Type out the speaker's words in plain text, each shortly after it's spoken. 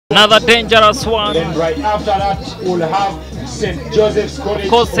Another dangerous one. Then right after that, we'll have St. Joseph's College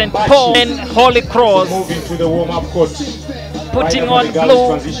Cause St. Paul and Holy Cross. Moving to the warm-up court. Putting right on the blue.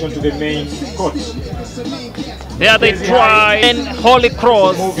 Transition to the main court. There they try and Holy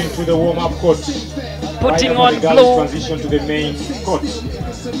Cross. Moving to the warm-up court. Putting right on blue. Transition to the main court.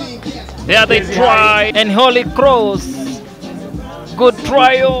 There they try and Holy Cross. Good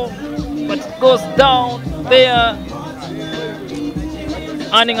trial, but it goes down there.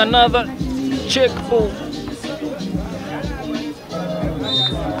 Earning another check ball.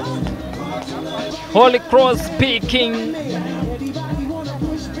 Holy Cross speaking.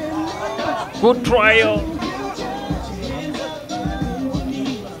 Good trial.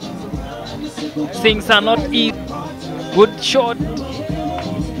 Things are not easy. Good shot.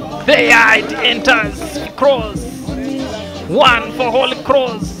 There it enters. Cross. One for Holy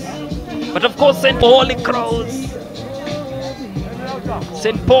Cross. But of course, St. Holy Cross.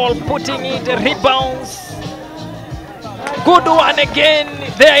 St. Paul putting it, rebounds. Good one again.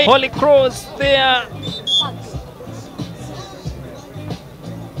 There, Holy Cross there.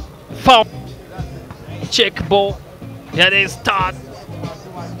 Foul. Check ball. There they start.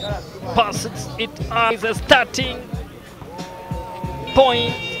 Passes it is a starting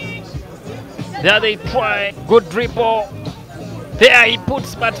point. There they try. Good dribble. There he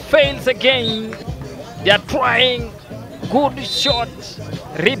puts but fails again. They are trying. Good shot.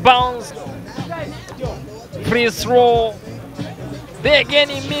 Rebounds. Free throw. There again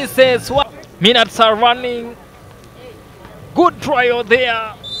he misses. Minutes are running. Good trial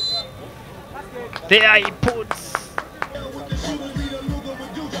there. There he puts.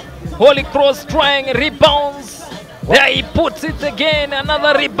 Holy Cross trying, rebounds. There he puts it again,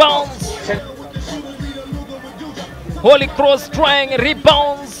 another rebounds. Holy Cross trying,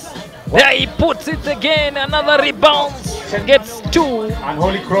 rebounds. There he puts it again, another rebounds. Gets two. And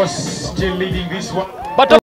Holy Cross still leading this one. But